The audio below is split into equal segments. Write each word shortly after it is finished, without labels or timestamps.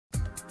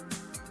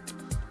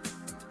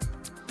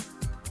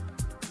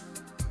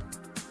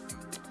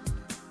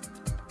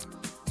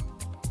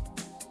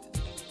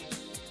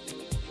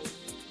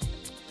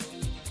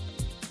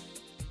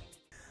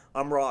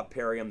I'm Rob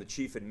Perry. I'm the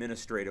Chief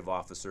Administrative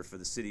Officer for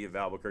the City of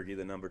Albuquerque,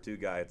 the #2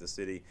 guy at the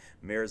city.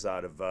 Mayor's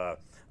out of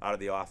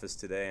the office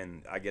today,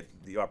 and I get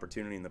the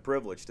opportunity and the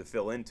privilege to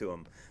fill into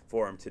him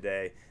for him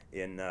today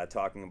in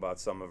talking about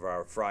some of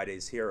our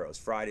Friday's Heroes.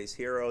 Friday's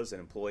Heroes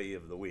and Employee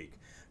of the Week.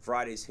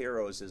 Friday's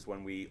Heroes is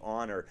when we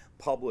honor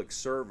public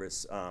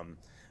service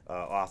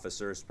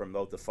officers from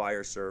both the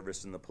fire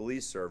service and the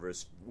police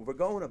service. We're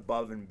going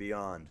above and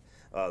beyond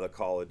the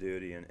call of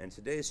duty, and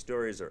today's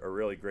story is a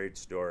really great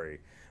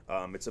story.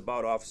 It's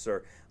about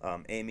Officer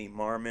Amy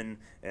Marmon,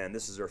 and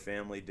this is her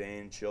family,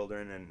 Dane,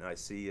 children, and I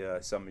see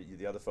some of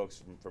the other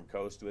folks from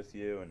Coast with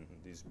you, and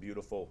these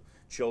beautiful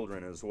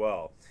children as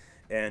well.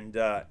 And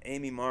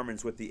Amy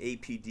Marmon's with the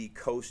APD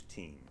Coast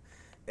team.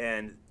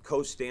 And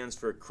COAST stands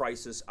for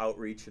Crisis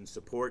Outreach and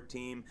Support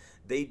Team.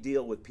 They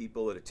deal with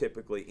people that are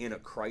typically in a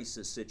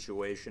crisis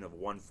situation of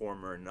one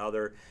form or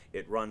another.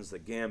 It runs the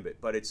gambit,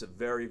 but it's a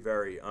very,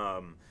 very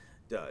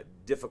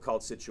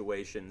difficult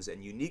situations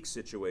and unique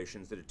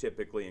situations that are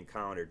typically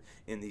encountered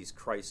in these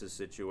crisis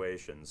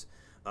situations.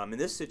 In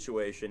this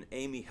situation,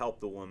 Amy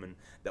helped the woman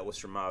that was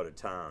from out of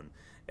town,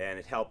 and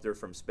it helped her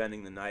from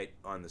spending the night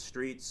on the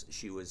streets.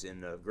 She was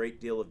in a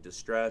great deal of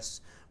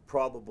distress,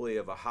 probably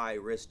of a high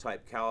risk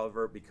type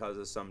caliber because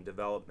of some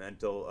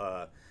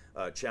developmental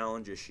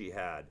challenges she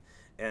had.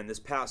 And this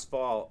past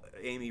fall,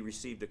 Amy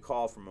received a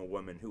call from a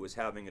woman who was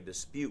having a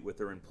dispute with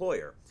her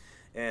employer.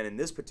 And in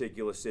this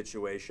particular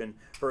situation,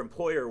 her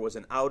employer was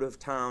an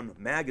out-of-town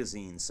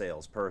magazine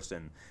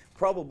salesperson.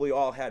 Probably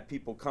all had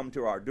people come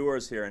to our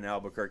doors here in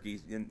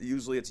Albuquerque, and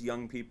usually it's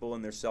young people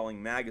and they're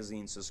selling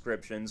magazine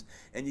subscriptions,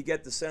 and you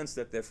get the sense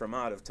that they're from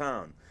out of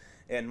town.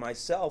 And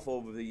myself,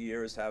 over the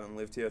years, having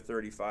lived here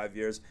 35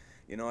 years,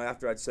 you know,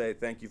 after I'd say,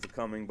 thank you for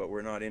coming, but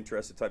we're not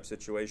interested type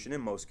situation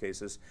in most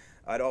cases,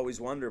 I'd always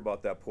wonder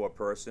about that poor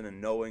person and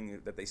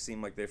knowing that they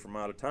seem like they're from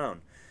out of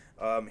town.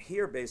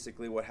 Here,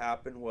 basically, what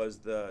happened was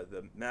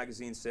the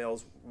magazine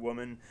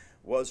saleswoman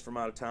was from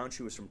out of town.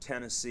 She was from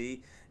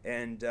Tennessee,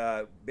 and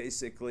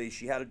basically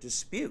she had a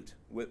dispute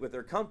with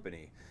her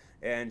company,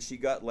 and she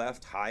got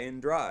left high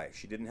and dry.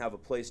 She didn't have a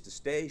place to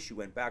stay. She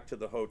went back to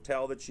the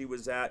hotel that she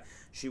was at.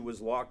 She was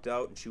locked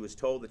out, and she was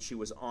told that she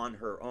was on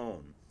her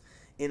own.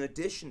 In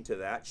addition to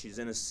that, she's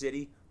in a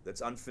city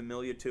that's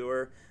unfamiliar to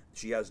her.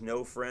 She has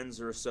no friends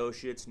or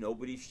associates,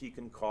 nobody she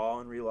can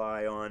call and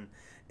rely on,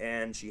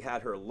 and she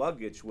had her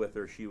luggage with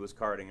her she was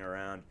carting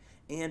around,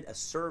 and a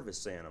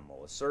service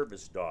animal, a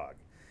service dog,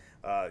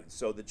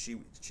 so that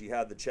she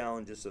had the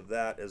challenges of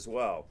that as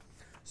well.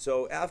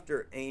 So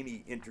after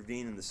Amy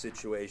intervened in the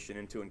situation,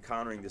 into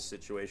encountering this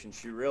situation,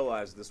 she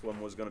realized this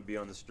woman was going to be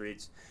on the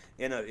streets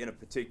in a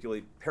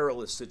particularly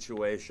perilous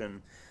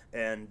situation,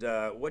 and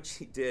what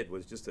she did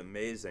was just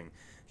amazing.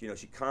 You know,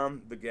 she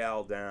calmed the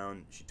gal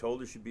down. She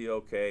told her she'd be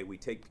okay. We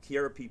take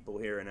care of people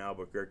here in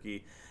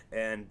Albuquerque,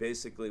 and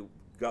basically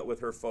got with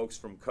her folks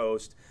from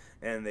Coast,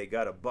 and they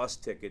got a bus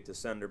ticket to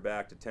send her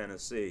back to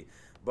Tennessee.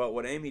 But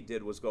what Amy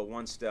did was go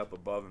one step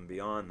above and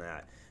beyond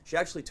that. She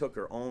actually took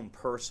her own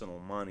personal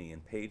money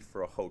and paid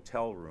for a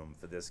hotel room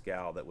for this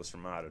gal that was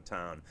from out of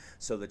town,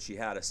 so that she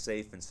had a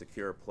safe and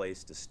secure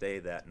place to stay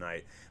that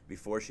night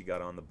before she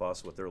got on the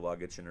bus with her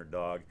luggage and her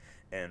dog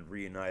and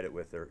reunited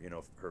with her, you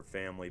know, her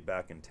family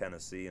back in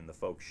Tennessee and the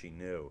folks she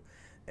knew.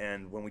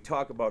 And when we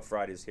talk about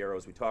Friday's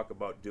Heroes, we talk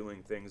about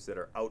doing things that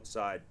are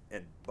outside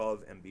and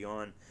above and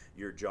beyond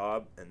your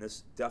job, and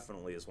this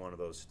definitely is one of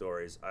those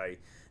stories. I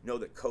know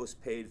that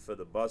Coast paid for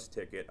the bus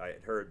ticket. I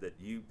had heard that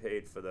you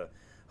paid for the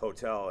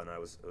hotel, and I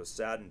was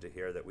saddened to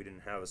hear that we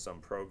didn't have some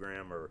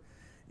program or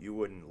you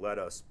wouldn't let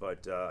us,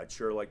 but I'd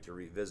sure like to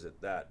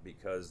revisit that,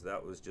 because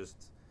that was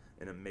just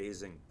an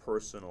amazing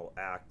personal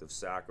act of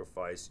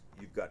sacrifice.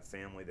 You've got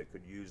family that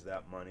could use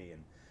that money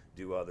and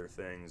do other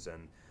things,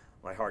 and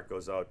my heart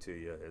goes out to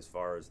you as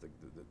far as the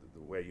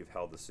way you've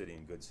held the city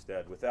in good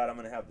stead. With that, I'm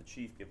going to have the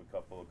chief give a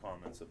couple of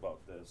comments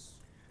about this.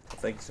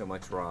 Thank you so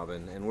much,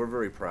 Robin, and we're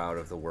very proud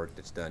of the work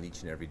that's done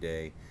each and every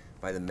day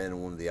by the men and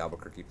women of the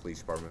Albuquerque Police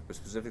Department, but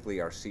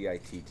specifically our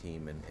CIT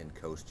team and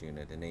Coast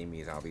Unit. And Amy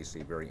is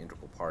obviously a very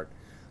integral part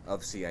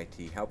of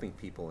CIT, helping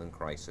people in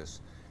crisis,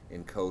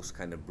 and Coast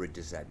kind of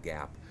bridges that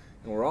gap.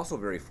 And we're also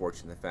very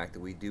fortunate in the fact that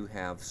we do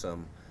have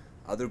some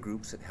other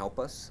groups that help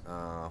us.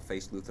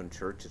 Faith Lutheran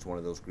Church is one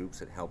of those groups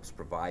that helps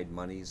provide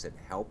monies that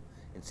help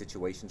in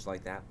situations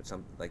like that, but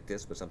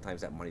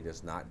sometimes that money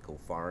does not go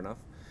far enough,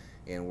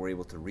 and we're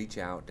able to reach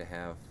out to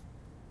have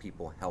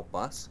people help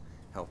us,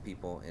 help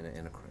people in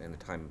a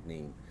time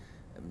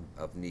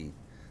of need.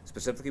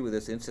 Specifically with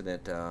this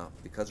incident,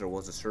 because there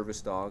was a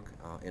service dog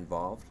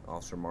involved,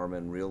 Officer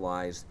Marmon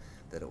realized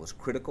that it was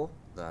critical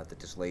that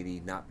this lady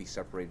not be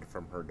separated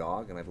from her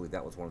dog, and I believe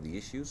that was one of the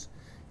issues,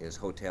 is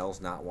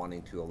hotels not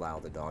wanting to allow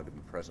the dog to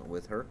be present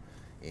with her.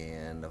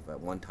 And at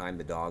one time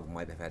the dog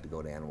might have had to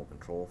go to animal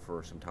control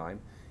for some time.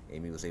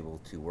 Amy was able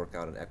to work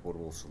out an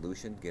equitable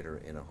solution, get her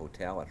in a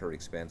hotel at her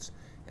expense,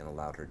 and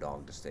allowed her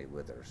dog to stay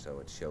with her. So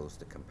it shows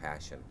the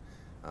compassion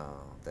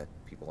that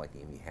people like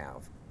Amy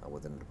have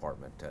within the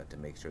department to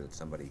make sure that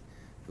somebody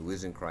who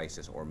is in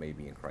crisis or may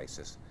be in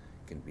crisis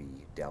can be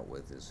dealt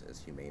with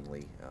as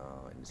humanely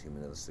and as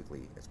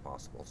humanistically as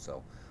possible.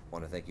 So I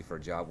want to thank you for a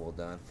job well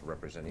done, for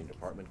representing the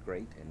department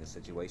great in this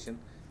situation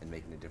and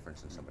making a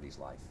difference in somebody's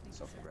life.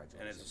 So congratulations.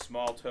 And as a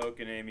small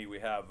token, Amy, we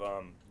have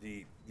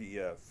the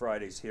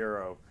Friday's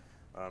Hero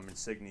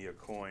insignia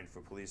coin for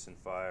police and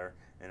fire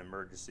and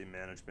emergency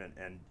management.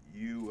 And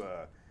you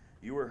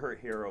were her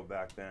hero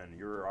back then.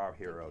 You're our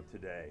hero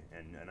today.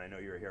 And I know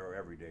you're a hero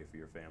every day for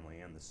your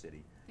family and the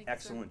city.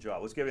 Excellent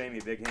job. Let's give Amy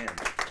a big hand.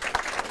 Thanks.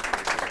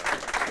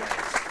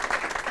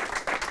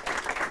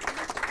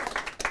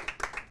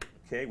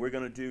 Okay, we're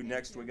going to do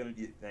next, we're going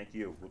to, thank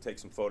you. We'll take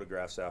some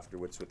photographs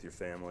afterwards with your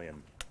family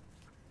and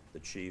the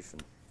chief.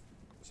 And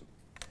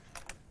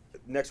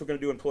next we're going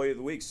to do Employee of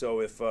the Week.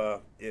 So if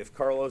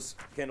Carlos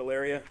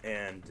Candelaria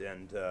and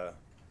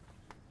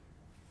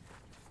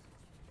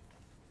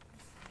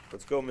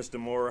let's go, Mr.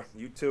 Moore.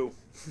 You too,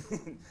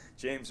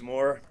 James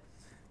Moore,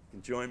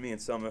 can join me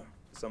and some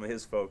of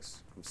his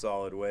folks from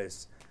Solid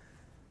Waste.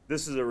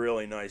 This is a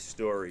really nice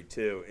story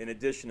too. In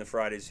addition to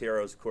Friday's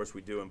Heroes, of course,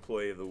 we do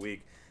Employee of the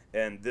Week,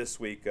 and this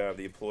week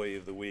the Employee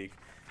of the Week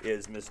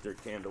is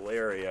Mr.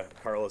 Candelaria,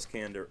 Carlos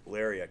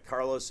Candelaria.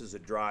 Carlos is a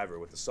driver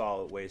with the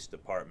Solid Waste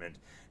Department,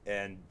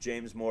 and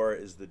James Moore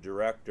is the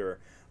director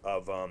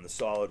of the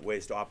Solid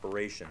Waste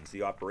Operations,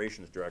 the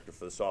operations director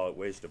for the Solid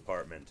Waste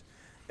Department.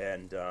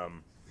 And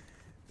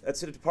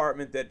that's a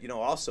department that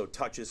also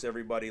touches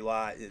everybody's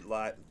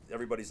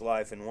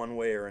life in one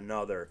way or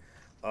another,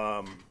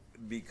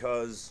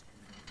 because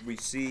we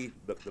see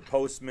the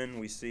postman,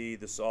 we see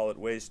the solid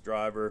waste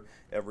driver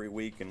every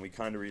week, and we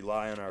kind of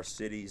rely on our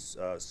city's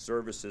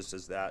services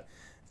as that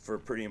for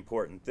pretty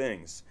important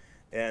things.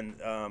 And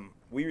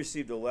we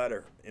received a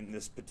letter in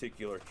this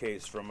particular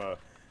case from a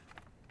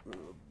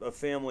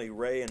family,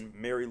 Ray and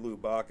Mary Lou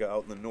Baca,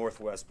 out in the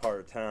northwest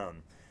part of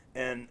town.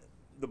 And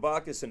the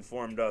Bacas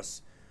informed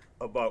us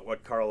about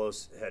what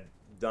Carlos had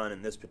done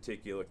in this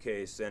particular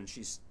case, and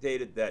she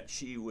stated that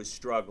she was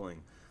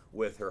struggling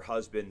with her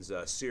husband's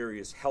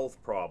serious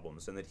health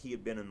problems, and that he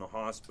had been in the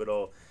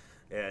hospital,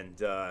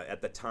 and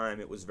at the time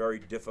it was very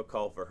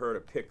difficult for her to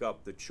pick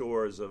up the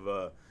chores of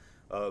a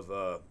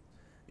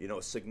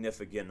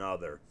significant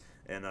other,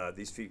 and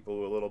these people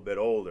were a little bit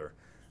older.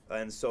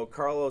 And so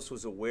Carlos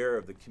was aware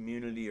of the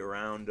community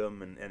around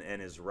him and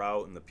his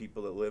route and the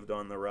people that lived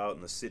on the route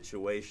and the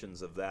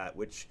situations of that,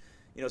 which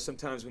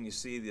sometimes when you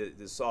see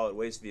the solid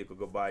waste vehicle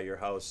go by your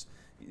house,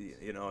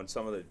 in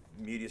some of the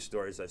media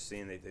stories I've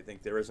seen, they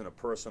think there isn't a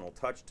personal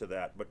touch to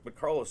that, but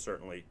Carlos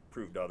certainly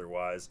proved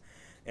otherwise.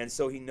 And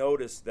so he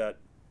noticed that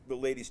the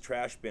lady's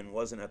trash bin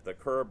wasn't at the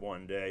curb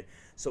one day,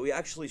 so he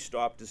actually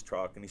stopped his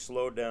truck and he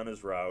slowed down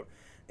his route,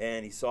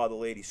 and he saw the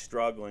lady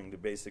struggling to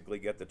basically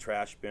get the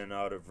trash bin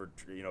out of her,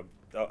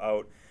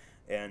 out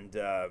and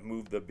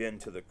move the bin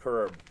to the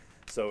curb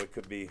so it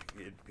could be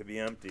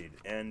emptied.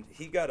 And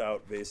he got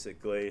out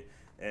basically,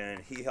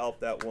 and he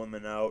helped that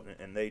woman out,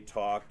 and they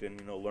talked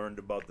and learned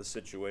about the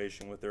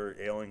situation with her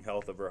ailing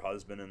health of her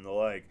husband and the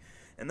like.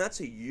 And that's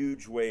a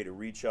huge way to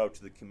reach out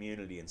to the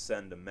community and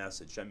send a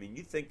message. I mean,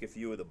 you think if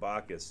you were the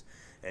Bacchus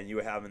and you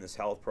were having this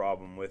health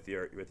problem with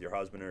your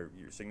husband or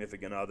your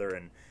significant other,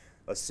 and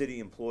a city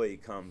employee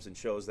comes and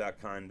shows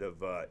that kind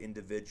of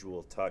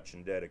individual touch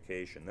and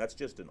dedication, that's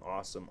just an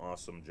awesome,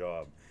 awesome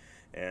job.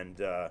 And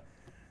they're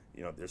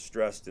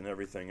stressed and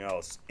everything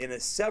else. In a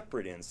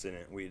separate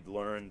incident, we'd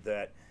learned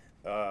that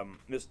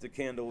Mr.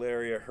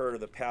 Candelaria heard of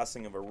the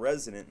passing of a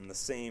resident in the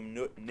same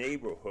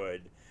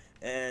neighborhood,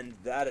 and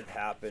that had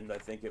happened, I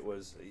think it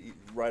was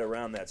right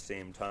around that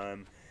same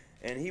time,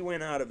 and he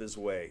went out of his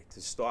way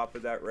to stop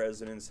at that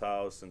resident's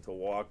house and to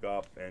walk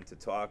up and to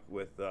talk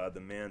with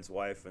the man's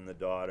wife and the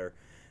daughter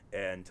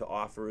and to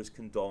offer his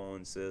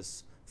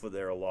condolences for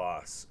their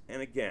loss.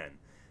 And again,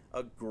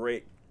 a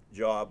great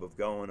job of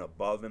going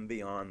above and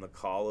beyond the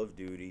call of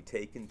duty,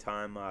 taking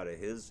time out of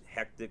his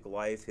hectic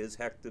life, his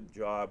hectic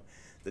job,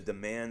 the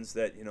demands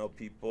that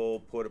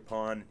people put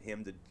upon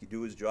him to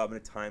do his job in a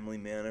timely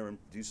manner and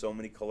do so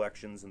many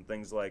collections and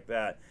things like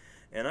that.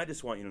 And I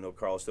just want you to know,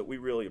 Carlos, that we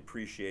really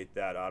appreciate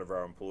that out of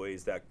our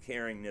employees, that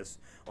caringness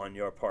on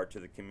your part to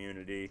the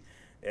community.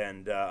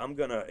 And I'm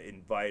going to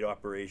invite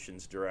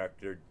Operations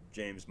Director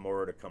James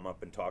Moore to come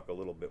up and talk a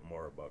little bit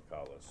more about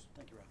Carlos.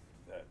 Thank you,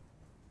 Rob.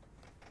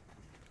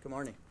 Good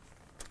morning.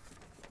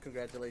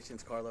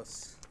 Congratulations,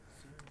 Carlos.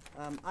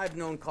 I've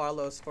known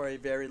Carlos for a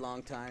very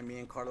long time. Me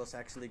and Carlos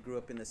actually grew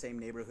up in the same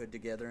neighborhood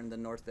together in the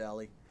North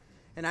Valley.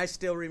 And I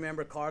still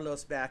remember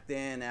Carlos back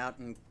then out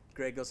in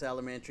Gregos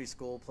Elementary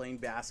School playing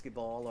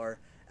basketball, or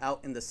out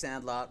in the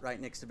sandlot right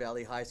next to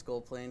Valley High School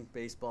playing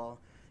baseball.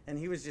 And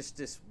he was just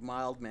this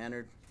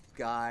mild-mannered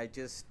guy,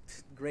 just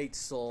great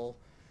soul.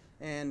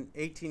 And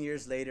 18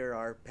 years later,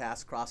 our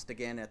paths crossed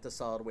again at the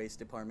Solid Waste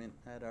Department.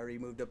 I had already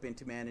moved up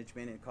into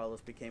management, and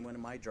Carlos became one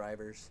of my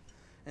drivers.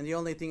 And the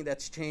only thing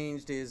that's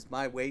changed is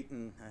my weight,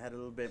 and I had a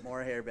little bit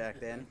more hair back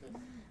then.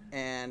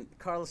 And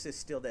Carlos is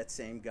still that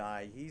same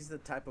guy. He's the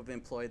type of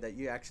employee that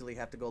you actually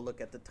have to go look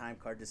at the time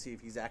card to see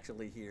if he's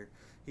actually here.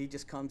 He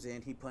just comes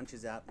in, he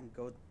punches out,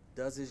 and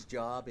does his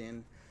job,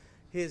 and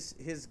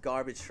his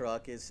garbage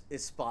truck is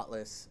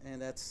spotless,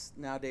 and that's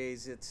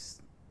nowadays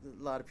it's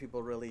a lot of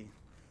people really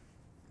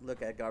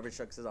look at garbage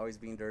trucks as always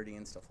being dirty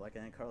and stuff like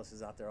that. And Carlos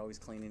is out there always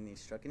cleaning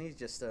his truck, and he's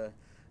just a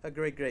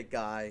great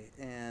guy.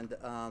 And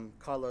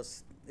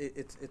Carlos,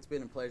 it's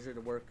been a pleasure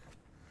to work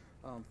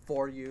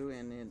for you,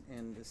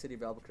 and the city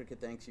of Albuquerque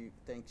thanks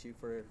you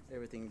for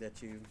everything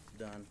that you've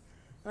done.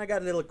 And I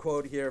got a little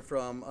quote here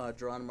from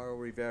Geronimo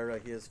Rivera,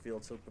 his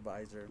field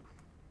supervisor.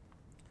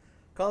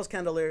 Carlos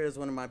Candelaria is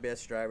one of my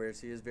best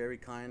drivers. He is a very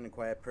kind and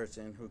quiet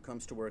person who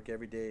comes to work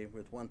every day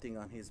with one thing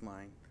on his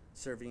mind: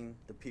 serving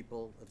the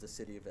people of the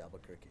city of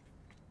Albuquerque.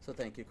 So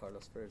thank you,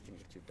 Carlos, for everything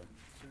that you've done.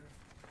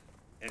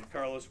 And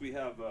Carlos, we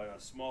have a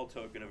small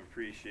token of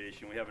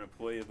appreciation. We have an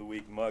Employee of the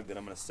Week mug that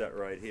I'm going to set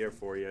right here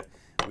for you.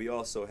 We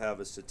also have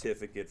a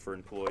certificate for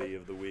Employee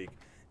of the Week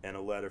and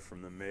a letter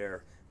from the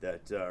mayor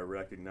that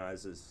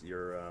recognizes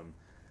your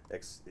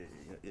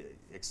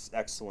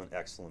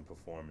excellent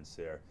performance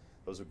here.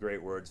 Those are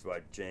great words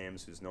by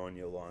James, who's known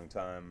you a long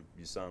time.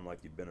 You sound like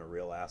you've been a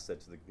real asset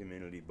to the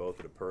community, both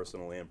at a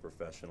personal and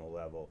professional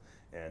level.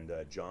 And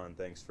John,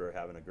 thanks for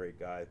having a great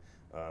guy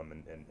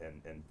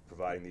and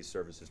providing these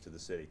services to the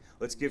city.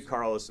 Let's give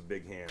Carlos a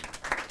big hand.